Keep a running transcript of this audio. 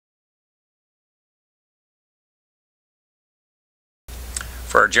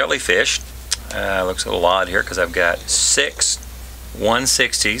our jellyfish, looks a little odd here because I've got 6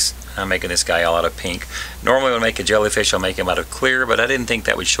 160s. I'm making this guy all out of pink. Normally when I make a jellyfish I'll make him out of clear, but I didn't think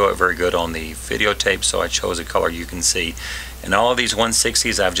that would show it very good on the videotape, so I chose a color you can see. And all of these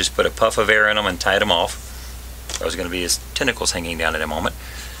 160s I've just put a puff of air in them and tied them off. Those are going to be his tentacles hanging down in a moment,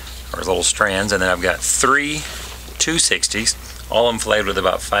 or his little strands. And then I've got 3 260s, all inflated with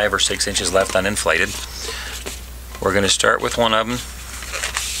about 5 or 6 inches left uninflated. We're going to start with one of them.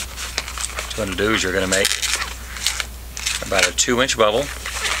 What you're going to do is you're going to make about a 2-inch bubble,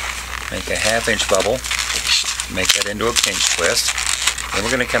 make a 1/2 inch bubble, make that into a pinch twist. Then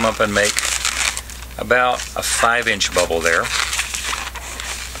we're going to come up and make about a 5-inch bubble there.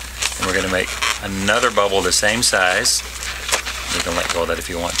 And we're going to make another bubble the same size. You can let go of that if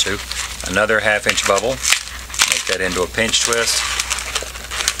you want to. Another 1/2 inch bubble, make that into a pinch twist.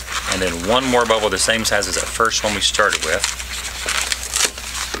 And then one more bubble the same size as that first one we started with.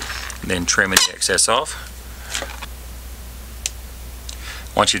 Then trim the excess off.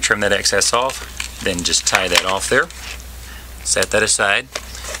 Once you trim that excess off, then just tie that off there. Set that aside.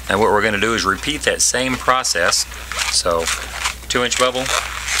 And what we're going to do is repeat that same process. So 2-inch bubble,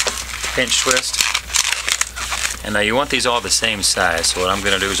 pinch twist. And now you want these all the same size. So what I'm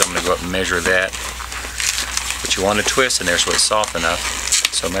going to do is I'm going to go up and measure that. But you want to twist in there so it's soft enough.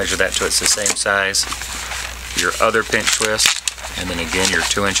 So measure that to it's the same size. Your other pinch twist, and then again your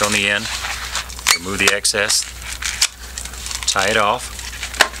 2-inch on the end. Remove the excess. Tie it off.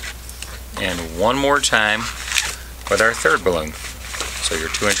 And one more time with our third balloon. So your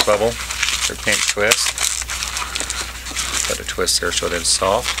 2-inch bubble, your pinch twist. Put a twist there so that it's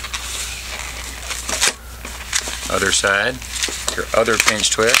soft. Other side, your other pinch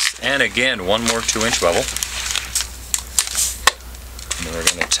twist, and again one more 2-inch bubble. And then we're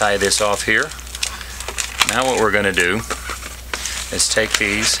going to tie this off here. Now what we're going to do is take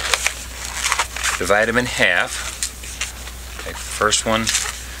these, divide them in half. Take the first one,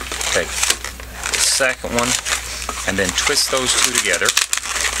 take the second one, and then twist those two together,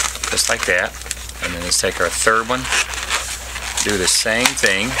 just like that. And then let's take our third one, do the same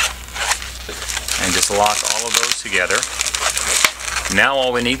thing, and just lock all of those together. Now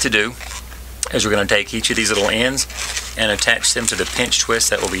all we need to do is we're going to take each of these little ends and attach them to the pinch twist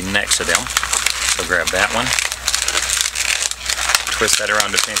that will be next to them. So grab that one, twist that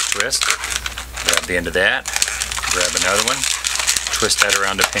around the pinch twist, grab the end of that, grab another one, twist that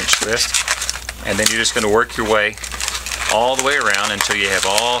around the pinch twist, and then you're just going to work your way all the way around until you have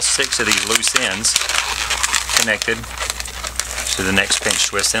all 6 of these loose ends connected to the next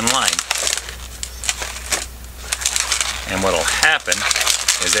pinch twist in line. And what will happen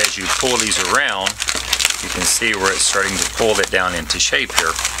is as you pull these around, you can see where it's starting to pull it down into shape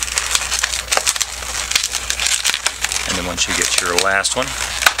here. And then once you get to your last one,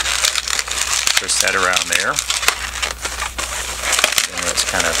 twist that around there. And let's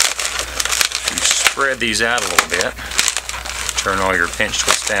kind of spread these out a little bit. Turn all your pinch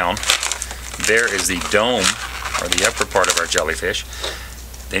twists down. There is the dome, or the upper part of our jellyfish.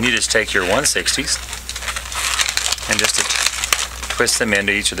 Then you just take your 160s and just twist them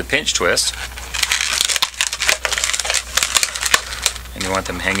into each of the pinch twists. And you want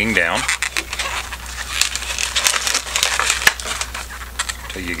them hanging down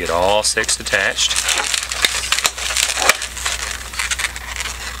until you get all 6 attached.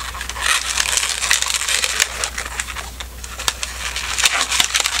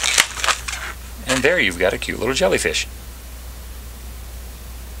 And there you've got a cute little jellyfish.